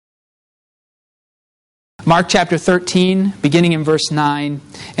Mark chapter 13, beginning in verse 9,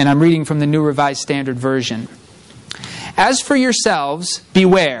 and I'm reading from the New Revised Standard Version. As for yourselves,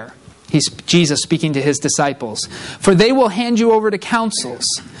 beware, Jesus speaking to his disciples, for they will hand you over to councils.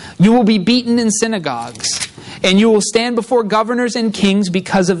 You will be beaten in synagogues, and you will stand before governors and kings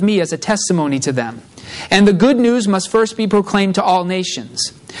because of me as a testimony to them. And the good news must first be proclaimed to all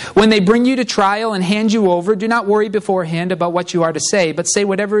nations. When they bring you to trial and hand you over, do not worry beforehand about what you are to say, but say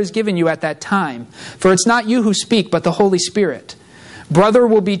whatever is given you at that time. For it's not you who speak, but the Holy Spirit. Brother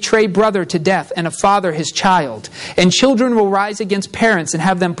will betray brother to death, and a father his child. And children will rise against parents and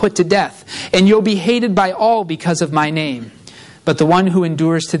have them put to death. And you'll be hated by all because of my name. But the one who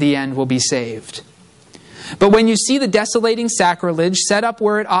endures to the end will be saved. But when you see the desolating sacrilege set up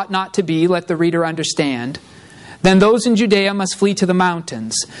where it ought not to be, let the reader understand. Then those in Judea must flee to the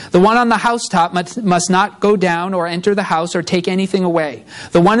mountains. The one on the housetop must not go down or enter the house or take anything away.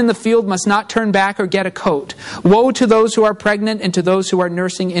 The one in the field must not turn back or get a coat. Woe to those who are pregnant and to those who are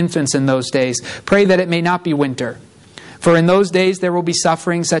nursing infants in those days. Pray that it may not be winter. For in those days there will be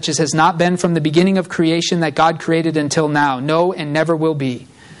suffering such as has not been from the beginning of creation that God created until now. No, and never will be.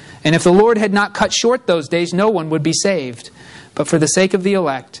 And if the Lord had not cut short those days, no one would be saved. But for the sake of the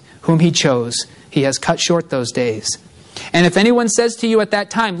elect, whom he chose, he has cut short those days. And if anyone says to you at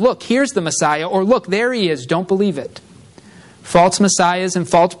that time, look, here's the Messiah, or look, there he is, don't believe it. False messiahs and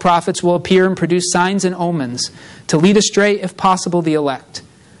false prophets will appear and produce signs and omens to lead astray, if possible, the elect.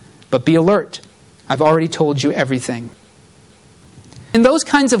 But be alert. I've already told you everything. In those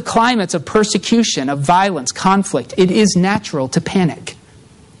kinds of climates of persecution, of violence, conflict, it is natural to panic.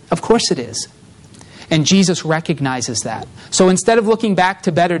 Of course it is. And Jesus recognizes that. So instead of looking back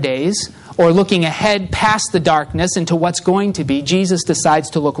to better days or looking ahead past the darkness into what's going to be, Jesus decides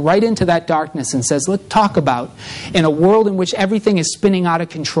to look right into that darkness and says, let's talk about in a world in which everything is spinning out of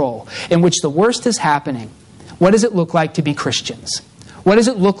control, in which the worst is happening, what does it look like to be Christians? What does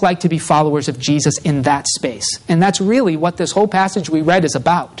it look like to be followers of Jesus in that space? And that's really what this whole passage we read is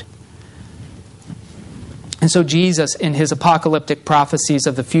about. And so Jesus, in his apocalyptic prophecies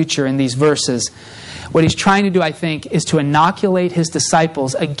of the future in these verses, what he's trying to do, I think, is to inoculate his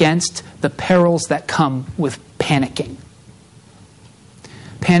disciples against the perils that come with panicking.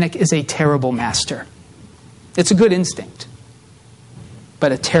 Panic is a terrible master. It's a good instinct,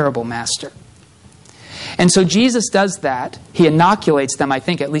 but a terrible master. And so Jesus does that. He inoculates them, I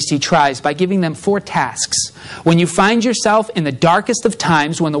think, at least he tries, by giving them 4 tasks. When you find yourself in the darkest of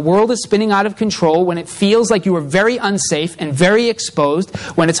times, when the world is spinning out of control, when it feels like you are very unsafe and very exposed,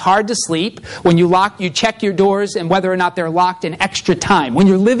 when it's hard to sleep, when you check your doors and whether or not they're locked in extra time, when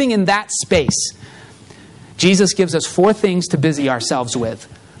you're living in that space, Jesus gives us 4 things to busy ourselves with.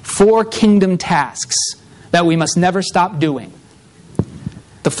 4 kingdom tasks that we must never stop doing.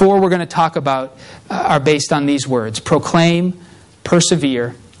 The 4 we're going to talk about are based on these words: proclaim,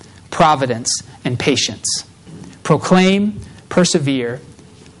 persevere, providence, and patience. Proclaim, persevere,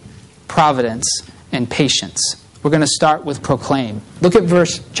 providence, and patience. We're going to start with proclaim. Look at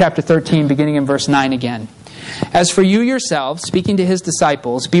chapter 13, beginning in verse 9 again. As for you yourselves, speaking to his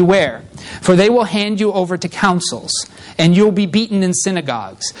disciples, beware, for they will hand you over to councils, and you'll be beaten in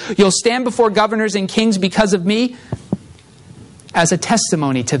synagogues. You'll stand before governors and kings because of me, as a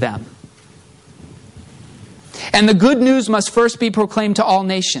testimony to them. And the good news must first be proclaimed to all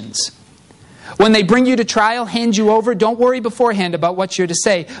nations. When they bring you to trial, hand you over, don't worry beforehand about what you're to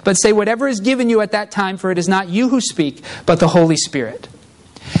say, but say whatever is given you at that time, for it is not you who speak, but the Holy Spirit.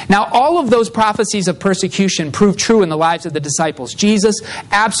 Now, all of those prophecies of persecution proved true in the lives of the disciples. Jesus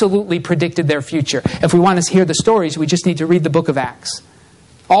absolutely predicted their future. If we want to hear the stories, we just need to read the book of Acts.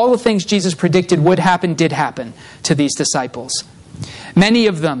 All the things Jesus predicted would happen, did happen to these disciples. Many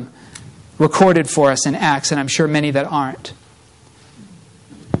of them recorded for us in Acts, and I'm sure many that aren't.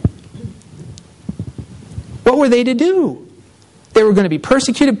 What were they to do? They were going to be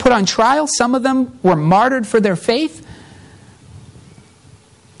persecuted, put on trial. Some of them were martyred for their faith.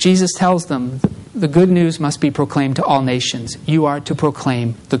 Jesus tells them the good news must be proclaimed to all nations. You are to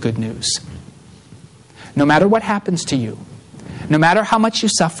proclaim the good news. No matter what happens to you, no matter how much you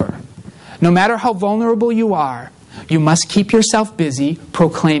suffer, no matter how vulnerable you are, you must keep yourself busy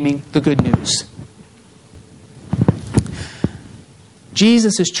proclaiming the good news.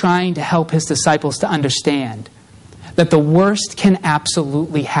 Jesus is trying to help his disciples to understand that the worst can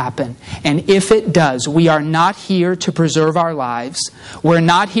absolutely happen. And if it does, we are not here to preserve our lives. We're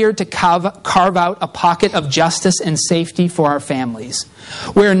not here to carve out a pocket of justice and safety for our families.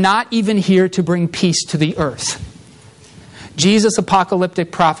 We're not even here to bring peace to the earth. Jesus'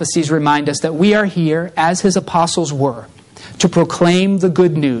 apocalyptic prophecies remind us that we are here, as his apostles were, to proclaim the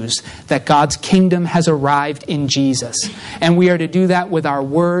good news that God's kingdom has arrived in Jesus. And we are to do that with our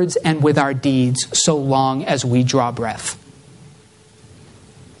words and with our deeds so long as we draw breath.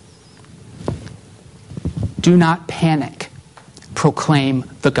 Do not panic. Proclaim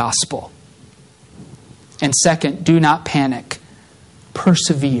the gospel. And second, do not panic.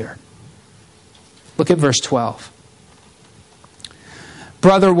 Persevere. Look at verse 12.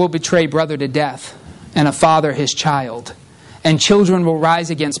 Brother will betray brother to death, and a father his child. And children will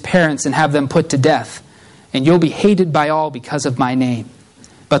rise against parents and have them put to death. And you'll be hated by all because of my name.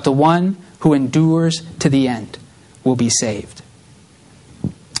 But the one who endures to the end will be saved.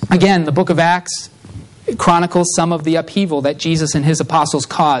 Again, the book of Acts chronicles some of the upheaval that Jesus and his apostles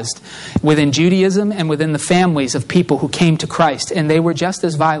caused within Judaism and within the families of people who came to Christ. And they were just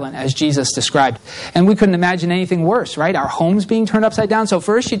as violent as Jesus described. And we couldn't imagine anything worse, right? Our homes being turned upside down. So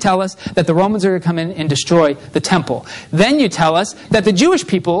first you tell us that the Romans are going to come in and destroy the temple. Then you tell us that the Jewish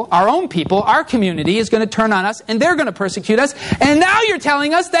people, our own people, our community is going to turn on us and they're going to persecute us. And now you're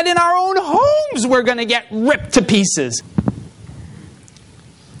telling us that in our own homes we're going to get ripped to pieces.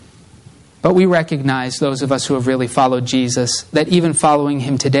 But we recognize, those of us who have really followed Jesus, that even following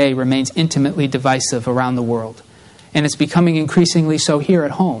him today remains intimately divisive around the world. And it's becoming increasingly so here at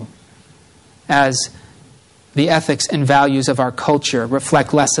home, as the ethics and values of our culture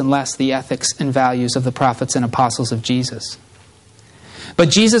reflect less and less the ethics and values of the prophets and apostles of Jesus. But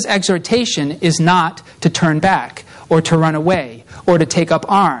Jesus' exhortation is not to turn back, or to run away, or to take up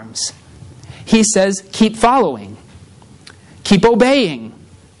arms. He says, keep following, keep obeying,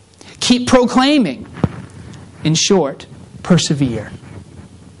 keep proclaiming. In short, persevere.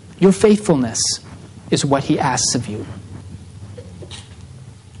 Your faithfulness is what he asks of you.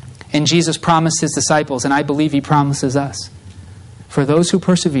 And Jesus promised his disciples, and I believe he promises us, for those who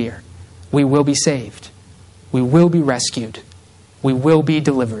persevere, we will be saved. We will be rescued. We will be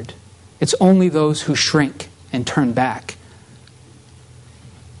delivered. It's only those who shrink and turn back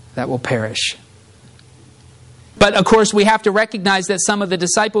that will perish. But of course, we have to recognize that some of the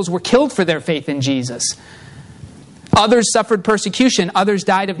disciples were killed for their faith in Jesus. Others suffered persecution. Others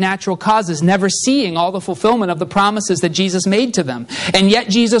died of natural causes, never seeing all the fulfillment of the promises that Jesus made to them. And yet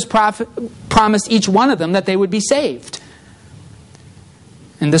Jesus promised each one of them that they would be saved.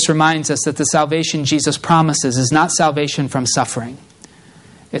 And this reminds us that the salvation Jesus promises is not salvation from suffering.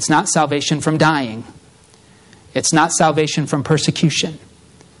 It's not salvation from dying. It's not salvation from persecution.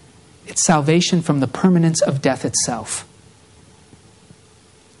 It's salvation from the permanence of death itself.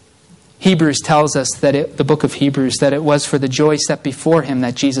 Hebrews tells us that the book of Hebrews, that it was for the joy set before him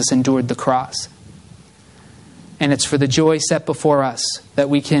that Jesus endured the cross. And it's for the joy set before us that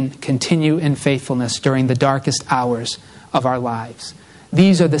we can continue in faithfulness during the darkest hours of our lives.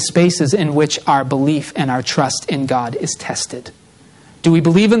 These are the spaces in which our belief and our trust in God is tested. Do we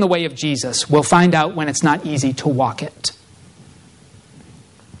believe in the way of Jesus? We'll find out when it's not easy to walk it.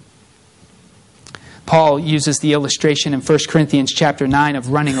 Paul uses the illustration in 1 Corinthians chapter 9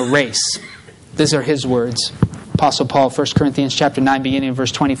 of running a race. These are his words. Apostle Paul, 1 Corinthians chapter 9, beginning in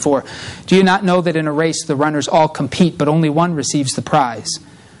verse 24. Do you not know that in a race the runners all compete, but only one receives the prize?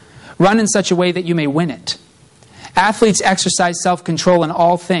 Run in such a way that you may win it. Athletes exercise self-control in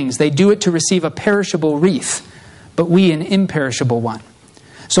all things. They do it to receive a perishable wreath, but we an imperishable one.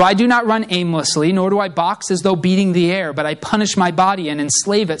 So I do not run aimlessly, nor do I box as though beating the air, but I punish my body and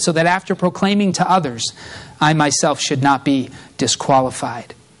enslave it so that after proclaiming to others, I myself should not be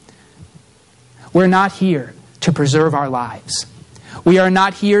disqualified. We're not here to preserve our lives. We are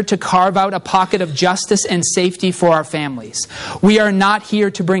not here to carve out a pocket of justice and safety for our families. We are not here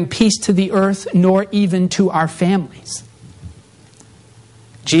to bring peace to the earth, nor even to our families.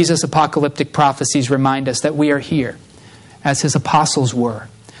 Jesus' apocalyptic prophecies remind us that we are here, as his apostles were,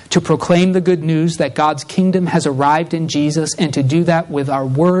 to proclaim the good news that God's kingdom has arrived in Jesus, and to do that with our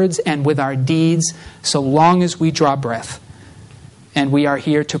words and with our deeds so long as we draw breath. And we are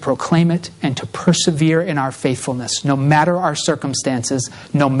here to proclaim it and to persevere in our faithfulness, no matter our circumstances,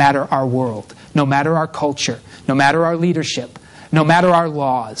 no matter our world, no matter our culture, no matter our leadership, no matter our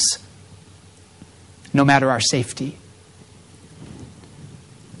laws, no matter our safety.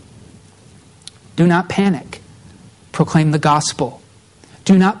 Do not panic. Proclaim the gospel.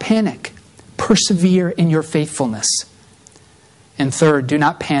 Do not panic. Persevere in your faithfulness. And third, do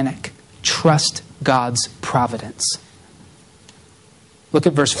not panic. Trust God's providence. Look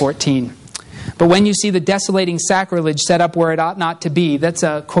at verse 14. But when you see the desolating sacrilege set up where it ought not to be, that's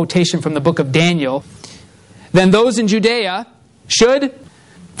a quotation from the book of Daniel, then those in Judea should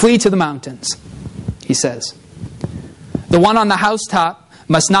flee to the mountains, he says. The one on the housetop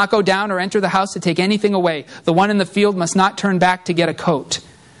must not go down or enter the house to take anything away. The one in the field must not turn back to get a coat.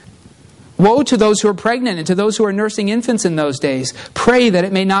 Woe to those who are pregnant and to those who are nursing infants in those days. Pray that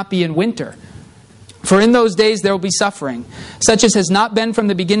it may not be in winter. For in those days there will be suffering, such as has not been from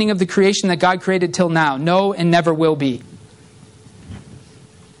the beginning of the creation that God created till now, no, and never will be.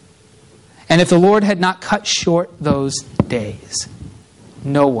 And if the Lord had not cut short those days,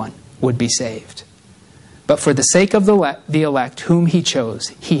 no one would be saved. But for the sake of the elect whom he chose,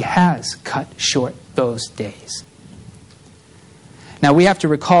 he has cut short those days. Now we have to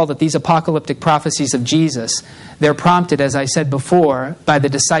recall that these apocalyptic prophecies of Jesus, they're prompted, as I said before, by the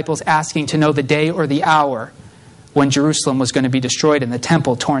disciples asking to know the day or the hour when Jerusalem was going to be destroyed and the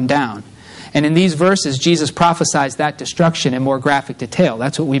temple torn down. And in these verses, Jesus prophesies that destruction in more graphic detail.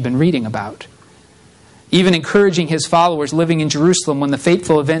 That's what we've been reading about. Even encouraging his followers living in Jerusalem when the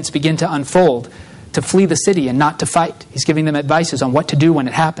fateful events begin to unfold, to flee the city and not to fight. He's giving them advices on what to do when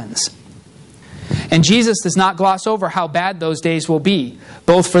it happens. And Jesus does not gloss over how bad those days will be,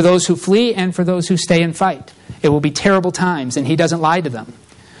 both for those who flee and for those who stay and fight. It will be terrible times, and he doesn't lie to them.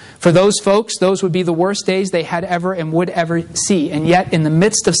 For those folks, those would be the worst days they had ever and would ever see. And yet, in the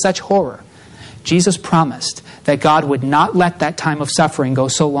midst of such horror, Jesus promised that God would not let that time of suffering go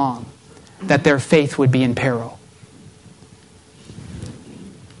so long that their faith would be in peril.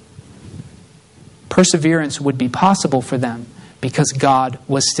 Perseverance would be possible for them because God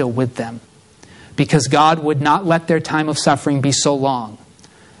was still with them. Because God would not let their time of suffering be so long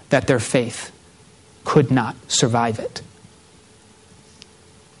that their faith could not survive it.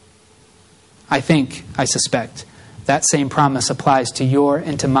 I suspect, that same promise applies to your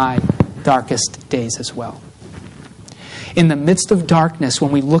and to my darkest days as well. In the midst of darkness,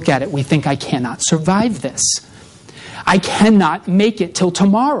 when we look at it, we think, I cannot survive this. I cannot make it till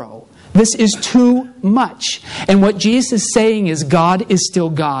tomorrow. This is too much. And what Jesus is saying is God is still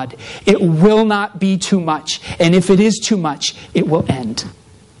God. It will not be too much. And if it is too much, it will end.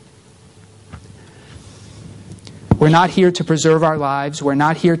 We're not here to preserve our lives. We're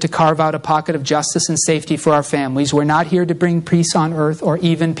not here to carve out a pocket of justice and safety for our families. We're not here to bring peace on earth or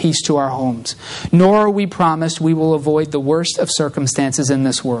even peace to our homes. Nor are we promised we will avoid the worst of circumstances in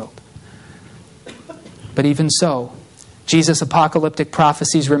this world. But even so, Jesus' apocalyptic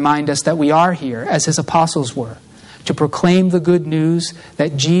prophecies remind us that we are here, as his apostles were, to proclaim the good news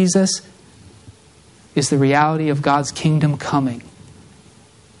that Jesus is the reality of God's kingdom coming.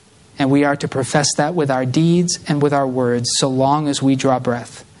 And we are to profess that with our deeds and with our words so long as we draw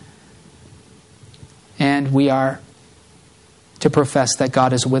breath. And we are to profess that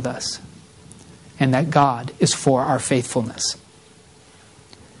God is with us and that God is for our faithfulness.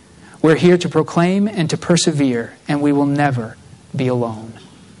 We're here to proclaim and to persevere, and we will never be alone.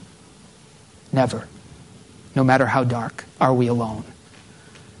 Never. No matter how dark, are we alone.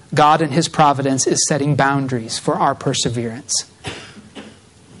 God in his providence is setting boundaries for our perseverance.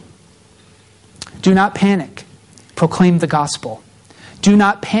 Do not panic. Proclaim the gospel. Do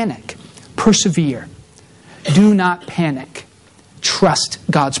not panic. Persevere. Do not panic. Trust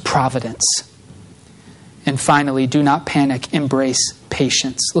God's providence. And finally, do not panic. Embrace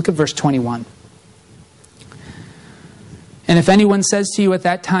patience. Look at verse 21. And if anyone says to you at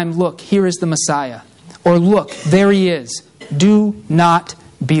that time, look, here is the Messiah, or look, there he is, do not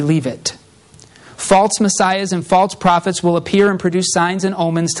believe it. False messiahs and false prophets will appear and produce signs and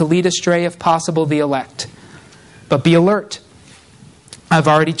omens to lead astray, if possible, the elect. But be alert. I've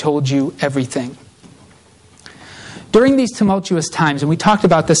already told you everything. During these tumultuous times, and we talked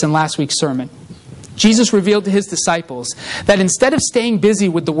about this in last week's sermon, Jesus revealed to his disciples that instead of staying busy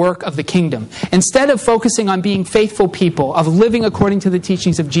with the work of the kingdom, instead of focusing on being faithful people, of living according to the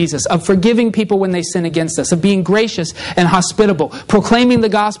teachings of Jesus, of forgiving people when they sin against us, of being gracious and hospitable, proclaiming the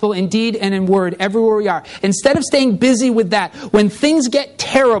gospel in deed and in word everywhere we are, instead of staying busy with that, when things get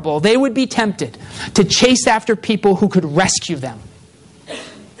terrible, they would be tempted to chase after people who could rescue them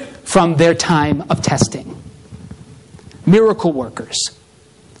from their time of testing. Miracle workers,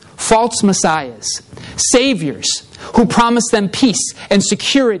 false messiahs, saviors who promise them peace and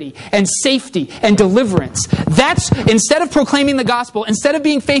security and safety and deliverance. That's, instead of proclaiming the gospel, instead of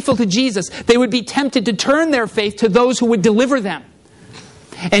being faithful to Jesus, they would be tempted to turn their faith to those who would deliver them.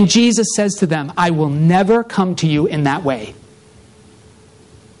 And Jesus says to them, I will never come to you in that way.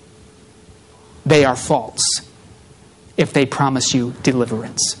 They are false if they promise you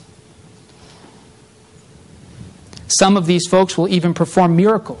deliverance. Some of these folks will even perform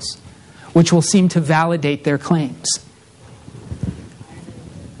miracles, which will seem to validate their claims.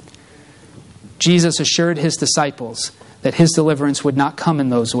 Jesus assured his disciples that his deliverance would not come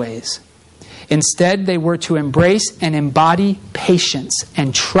in those ways. Instead, they were to embrace and embody patience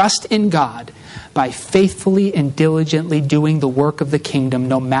and trust in God by faithfully and diligently doing the work of the kingdom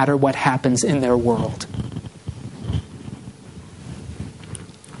no matter what happens in their world.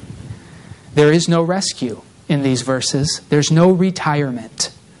 There is no rescue in these verses. There's no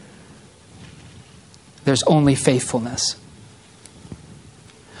retirement. There's only faithfulness.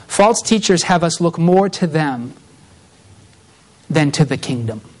 False teachers have us look more to them than to the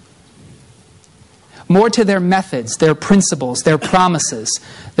kingdom. More to their methods, their principles, their promises,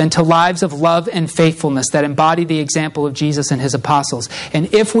 than to lives of love and faithfulness that embody the example of Jesus and his apostles.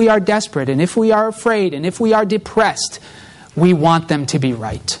 And if we are desperate, and if we are afraid, and if we are depressed, we want them to be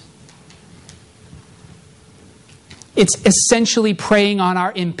right. It's essentially preying on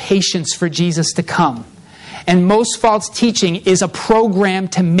our impatience for Jesus to come. And most false teaching is a program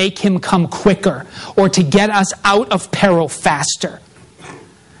to make him come quicker or to get us out of peril faster.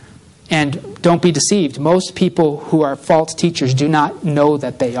 And don't be deceived. Most people who are false teachers do not know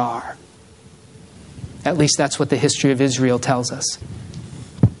that they are. At least that's what the history of Israel tells us.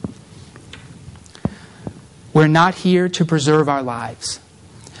 We're not here to preserve our lives.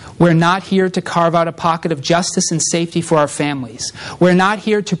 We're not here to carve out a pocket of justice and safety for our families. We're not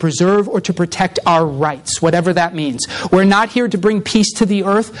here to preserve or to protect our rights, whatever that means. We're not here to bring peace to the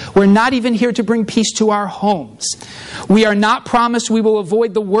earth. We're not even here to bring peace to our homes. We are not promised we will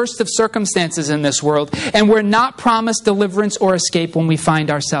avoid the worst of circumstances in this world, and we're not promised deliverance or escape when we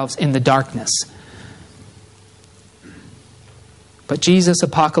find ourselves in the darkness. But Jesus'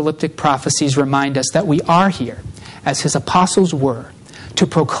 apocalyptic prophecies remind us that we are here, as his apostles were, to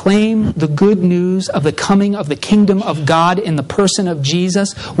proclaim the good news of the coming of the kingdom of God in the person of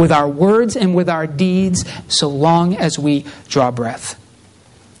Jesus with our words and with our deeds so long as we draw breath.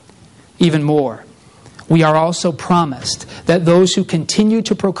 Even more, we are also promised that those who continue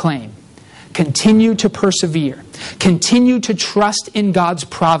to proclaim, continue to persevere, continue to trust in God's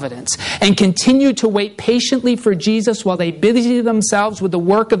providence, and continue to wait patiently for Jesus while they busy themselves with the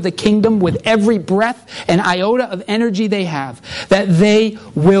work of the kingdom with every breath and iota of energy they have, that they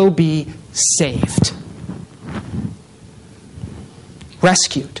will be saved.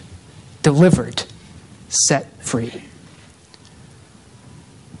 Rescued, delivered, set free.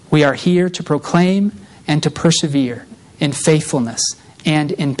 We are here to proclaim and to persevere in faithfulness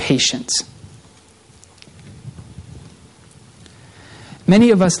and in patience.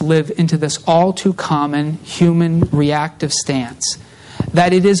 Many of us live into this all too common human reactive stance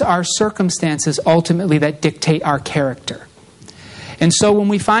that it is our circumstances ultimately that dictate our character. And so when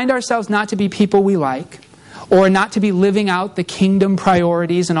we find ourselves not to be people we like, or not to be living out the kingdom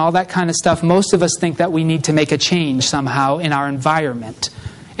priorities and all that kind of stuff, most of us think that we need to make a change somehow in our environment,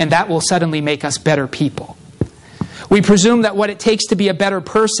 and that will suddenly make us better people. We presume that what it takes to be a better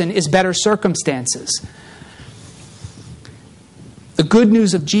person is better circumstances. The good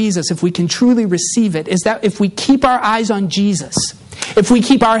news of Jesus, if we can truly receive it, is that if we keep our eyes on Jesus, if we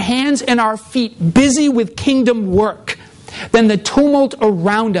keep our hands and our feet busy with kingdom work, then the tumult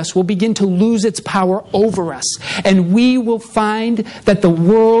around us will begin to lose its power over us. And we will find that the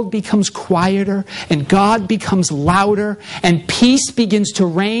world becomes quieter and God becomes louder and peace begins to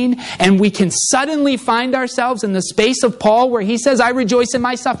reign. And we can suddenly find ourselves in the space of Paul where he says, I rejoice in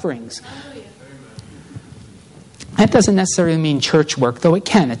my sufferings. That doesn't necessarily mean church work, though it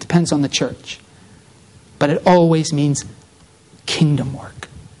can. It depends on the church. But it always means kingdom work,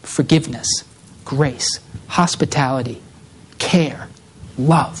 forgiveness, grace, hospitality, care,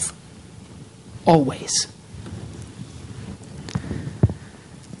 love. Always.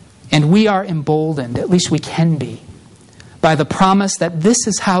 And we are emboldened, at least we can be, by the promise that this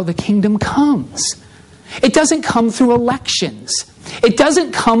is how the kingdom comes. It doesn't come through elections. It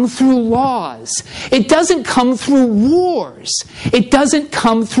doesn't come through laws. It doesn't come through wars. It doesn't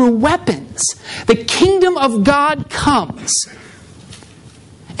come through weapons. The kingdom of God comes.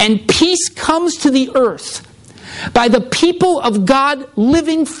 And peace comes to the earth by the people of God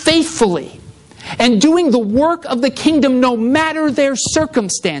living faithfully and doing the work of the kingdom no matter their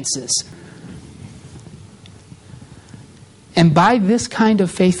circumstances. And by this kind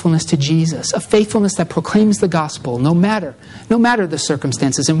of faithfulness to Jesus, a faithfulness that proclaims the gospel no matter the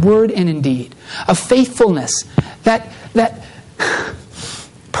circumstances, in word and in deed, a faithfulness that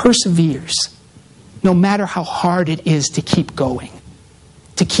perseveres no matter how hard it is to keep going,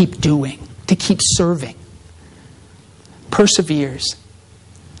 to keep doing, to keep serving. Perseveres.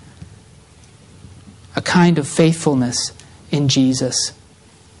 A kind of faithfulness in Jesus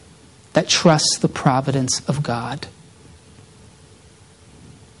that trusts the providence of God.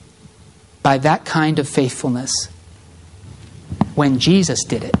 By that kind of faithfulness, when Jesus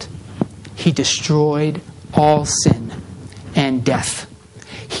did it, He destroyed all sin and death.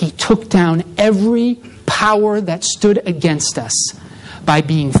 He took down every power that stood against us by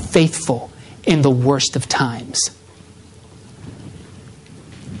being faithful in the worst of times.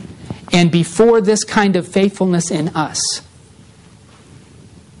 And before this kind of faithfulness in us,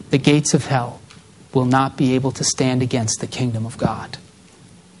 the gates of hell will not be able to stand against the kingdom of God.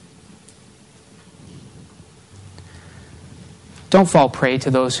 Don't fall prey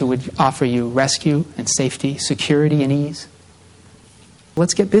to those who would offer you rescue and safety, security and ease.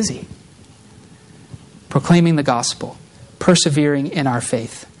 Let's get busy. Proclaiming the gospel, persevering in our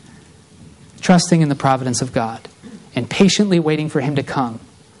faith, trusting in the providence of God, and patiently waiting for Him to come,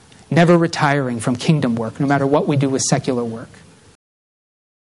 never retiring from kingdom work, no matter what we do with secular work.